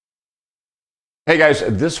Hey guys,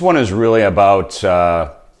 this one is really about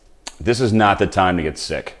this is not the time to get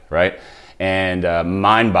sick, right? And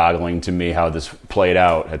mind-boggling to me how this played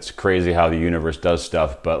out. It's crazy how the universe does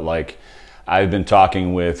stuff, but like I've been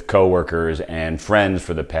talking with coworkers and friends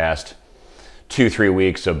for the past 2-3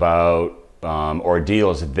 weeks about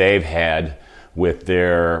ordeals that they've had with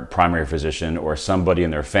their primary physician or somebody in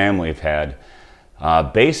their family have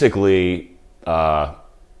had, basically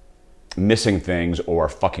missing things or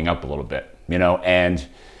fucking up a little bit. And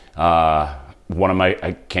one of my,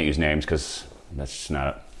 I can't use names because that's just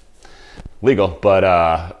not legal,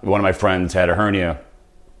 but one of my friends had a hernia.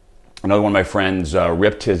 Another one of my friends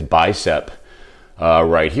ripped his bicep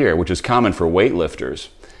right here, which is common for weightlifters.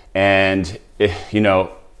 And,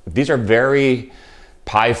 these are very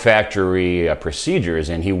pie factory procedures,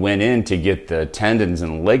 and he went in to get the tendons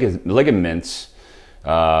and ligaments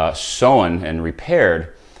sewn and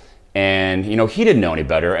repaired. And, he didn't know any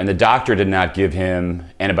better, and the doctor did not give him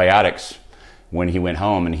antibiotics when he went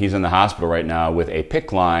home, and he's in the hospital right now with a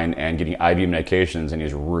PICC line and getting IV medications, and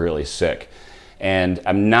he's really sick. And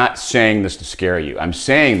I'm not saying this to scare you. I'm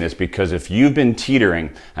saying this because if you've been teetering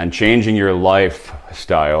on changing your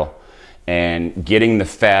lifestyle and getting the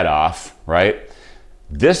fat off, right,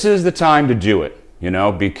 this is the time to do it,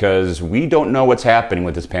 because we don't know what's happening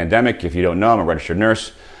with this pandemic. If you don't know, I'm a registered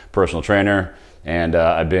nurse, personal trainer, and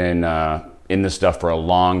I've been in this stuff for a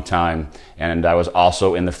long time. And I was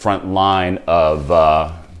also in the front line of,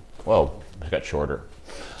 it got shorter.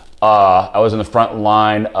 I was in the front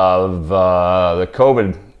line of the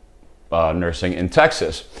COVID nursing in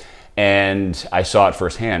Texas. And I saw it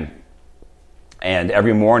firsthand. And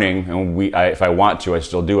every morning, and if I want to, I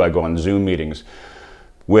still do, I go on Zoom meetings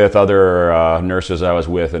with other nurses I was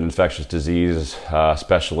with and infectious disease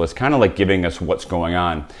specialists, kind of like giving us what's going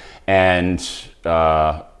on. And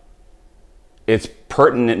it's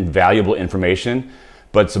pertinent and valuable information,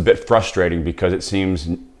 but it's a bit frustrating because it seems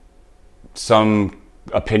some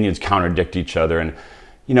opinions contradict each other. And,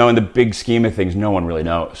 in the big scheme of things, no one really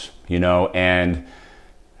knows, and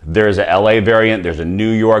there's a LA variant, there's a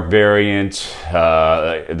New York variant,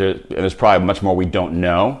 there's probably much more we don't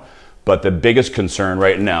know. But the biggest concern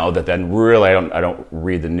right now that then really, I don't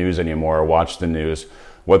read the news anymore or watch the news.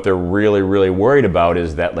 What they're really, really worried about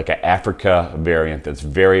is that like an Africa variant that's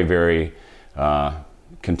very, very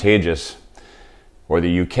contagious, or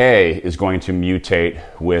the UK is going to mutate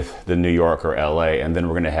with the New York or LA, and then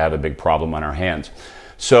we're going to have a big problem on our hands.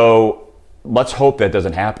 So let's hope that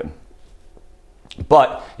doesn't happen.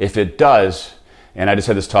 But if it does, and I just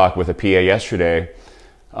had this talk with a PA yesterday,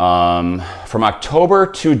 from October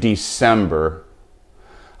to December,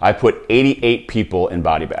 I put 88 people in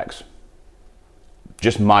body bags.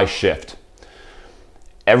 Just my shift.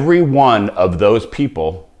 Every one of those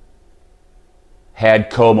people had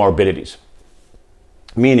comorbidities,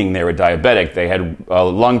 meaning they were diabetic, they had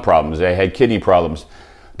lung problems, they had kidney problems,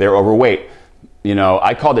 they were overweight.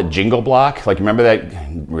 I called it Jingle Block. Like, remember that?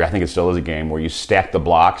 I think it still is a game where you stack the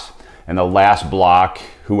blocks, and the last block,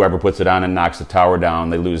 whoever puts it on and knocks the tower down,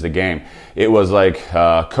 they lose the game. It was like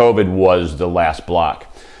COVID was the last block.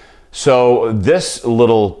 So this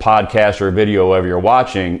little podcast or video, whatever you're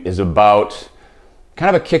watching, is about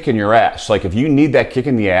kind of a kick in your ass. Like, if you need that kick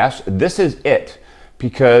in the ass, this is it.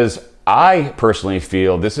 Because I personally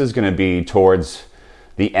feel this is going to be towards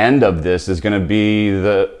the end of this is going to be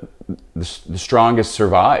the strongest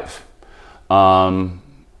survive. I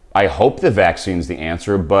hope the vaccine's the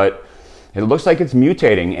answer, but it looks like it's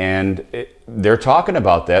mutating, and they're talking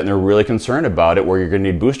about that, and they're really concerned about it, where you're going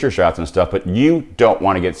to need booster shots and stuff, but you don't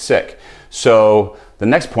want to get sick. So the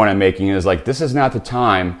next point I'm making is, like, this is not the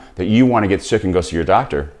time that you want to get sick and go see your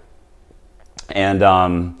doctor. And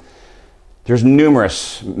there's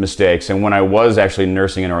numerous mistakes, and when I was actually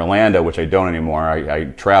nursing in Orlando, which I don't anymore, I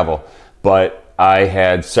travel, but I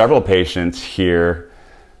had several patients here.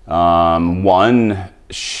 One,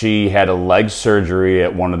 she had a leg surgery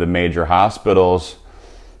at one of the major hospitals,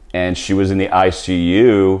 and she was in the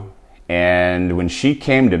ICU. And when she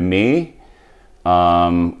came to me,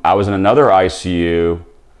 I was in another ICU.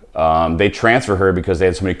 They transferred her because they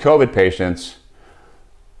had so many COVID patients.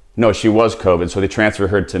 No, she was COVID, so they transferred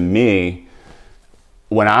her to me.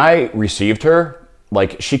 When I received her,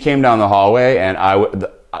 like, she came down the hallway, and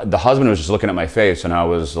the husband was just looking at my face, and I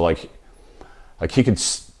was like he could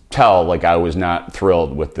tell, like, I was not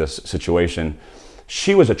thrilled with this situation.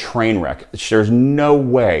 She was a train wreck. There's no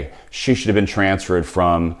way she should have been transferred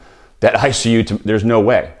from that ICU to, there's no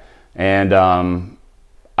way. And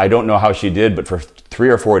I don't know how she did, but for 3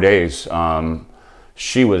 or 4 days,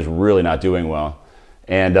 she was really not doing well.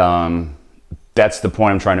 And that's the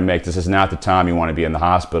point I'm trying to make. This is not the time you want to be in the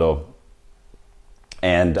hospital.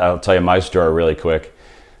 And I'll tell you my story really quick.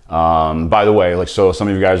 By the way, so some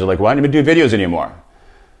of you guys are like, why don't you do videos anymore?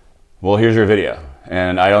 Well, here's your video.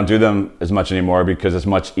 And I don't do them as much anymore because it's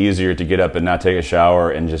much easier to get up and not take a shower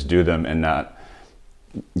and just do them and not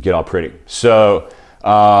get all pretty. So,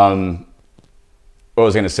 what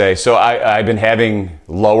was I going to say? So I've been having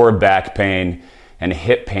lower back pain and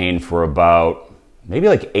hip pain for about maybe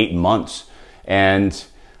like 8 months. And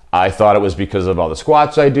I thought it was because of all the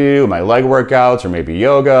squats I do, my leg workouts, or maybe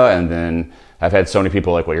yoga. And then I've had so many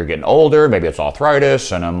people like, well, you're getting older, maybe it's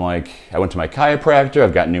arthritis. And I'm like, I went to my chiropractor,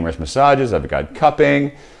 I've got numerous massages, I've got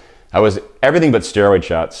cupping. I was everything but steroid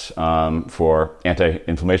shots for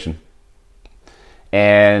anti-inflammation.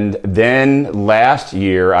 And then last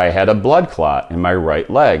year I had a blood clot in my right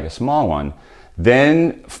leg, a small one.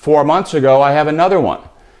 Then 4 months ago, I have another one.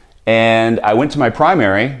 And I went to my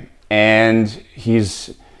primary and he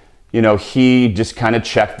just kind of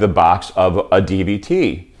checked the box of a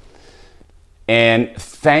DVT. And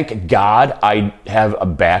thank God I have a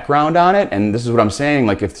background on it. And this is what I'm saying.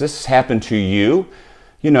 Like, if this happened to you,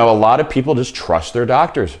 a lot of people just trust their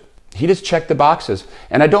doctors. He just checked the boxes.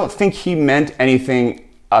 And I don't think he meant anything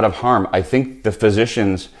out of harm. I think the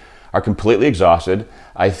physicians are completely exhausted.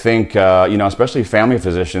 I think, especially family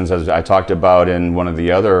physicians, as I talked about in one of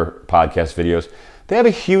the other podcast videos, they have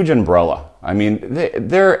a huge umbrella. I mean,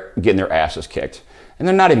 they're getting their asses kicked. And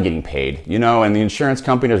they're not even getting paid, and the insurance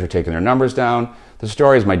companies are taking their numbers down. The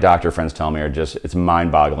stories my doctor friends tell me are it's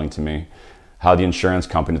mind-boggling to me how the insurance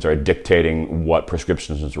companies are dictating what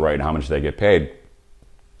prescriptions is right and how much they get paid.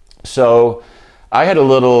 So I had a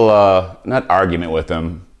little, not argument with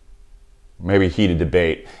him, maybe heated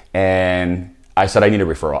debate, and I said I need a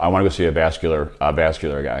referral. I want to go see a vascular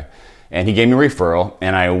guy. And he gave me a referral,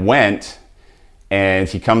 and I went, and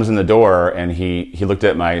he comes in the door, and he looked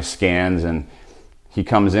at my scans, and he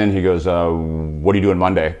comes in, he goes, what are you doing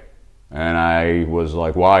Monday? And I was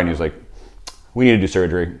like, why? And he's like, we need to do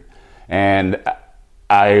surgery. And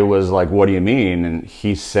I was like, what do you mean? And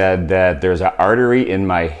he said that there's an artery in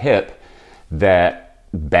my hip that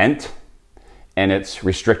bent and it's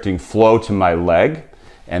restricting flow to my leg.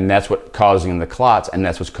 And that's what's causing the clots, and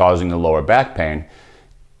that's what's causing the lower back pain.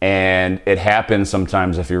 And it happens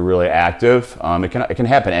sometimes if you're really active. It can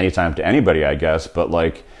happen anytime to anybody, I guess. But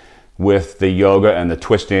like with the yoga and the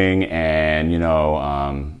twisting and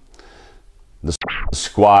the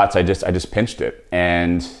squats, I just pinched it.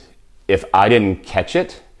 And if I didn't catch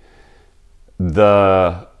it,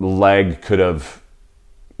 the leg could have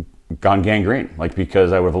gone gangrene,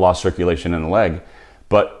 because I would have lost circulation in the leg.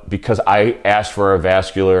 But because I asked for a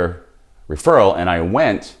vascular referral and I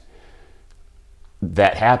went,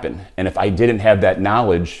 that happened. And if I didn't have that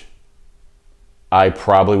knowledge, I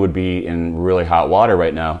probably would be in really hot water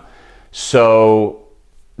right now. So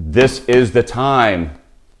this is the time.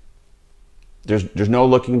 There's no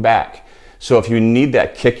looking back. So if you need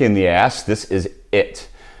that kick in the ass, this is it.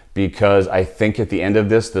 Because I think at the end of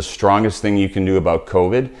this, the strongest thing you can do about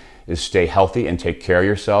COVID is stay healthy and take care of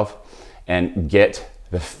yourself and get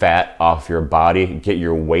the fat off your body, get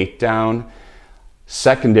your weight down.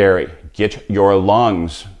 Secondary, get your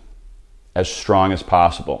lungs as strong as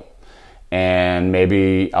possible. And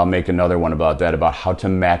maybe I'll make another one about that, about how to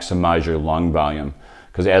maximize your lung volume.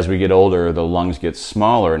 Because as we get older, the lungs get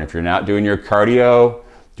smaller. And if you're not doing your cardio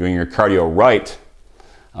right,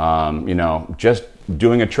 just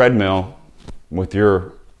doing a treadmill with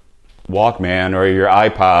your Walkman or your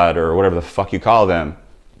iPod or whatever the fuck you call them.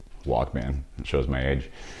 Walkman, it shows my age.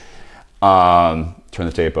 Turn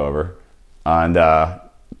the tape over. And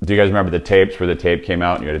do you guys remember the tapes where the tape came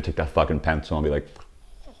out and you had to take that fucking pencil and be like,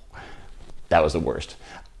 that was the worst.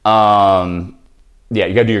 Yeah,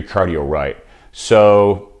 you gotta do your cardio right.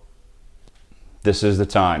 So this is the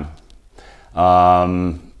time.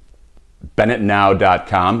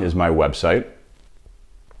 BennettNow.com is my website.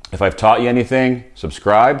 If I've taught you anything,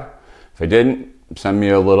 subscribe. If I didn't, send me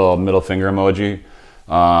a little middle finger emoji.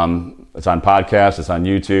 It's on podcast, it's on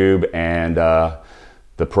YouTube, and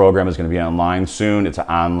the program is going to be online soon. It's an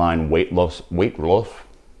online weight loss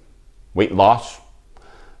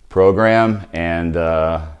program, and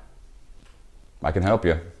I can help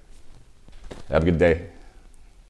you. Have a good day.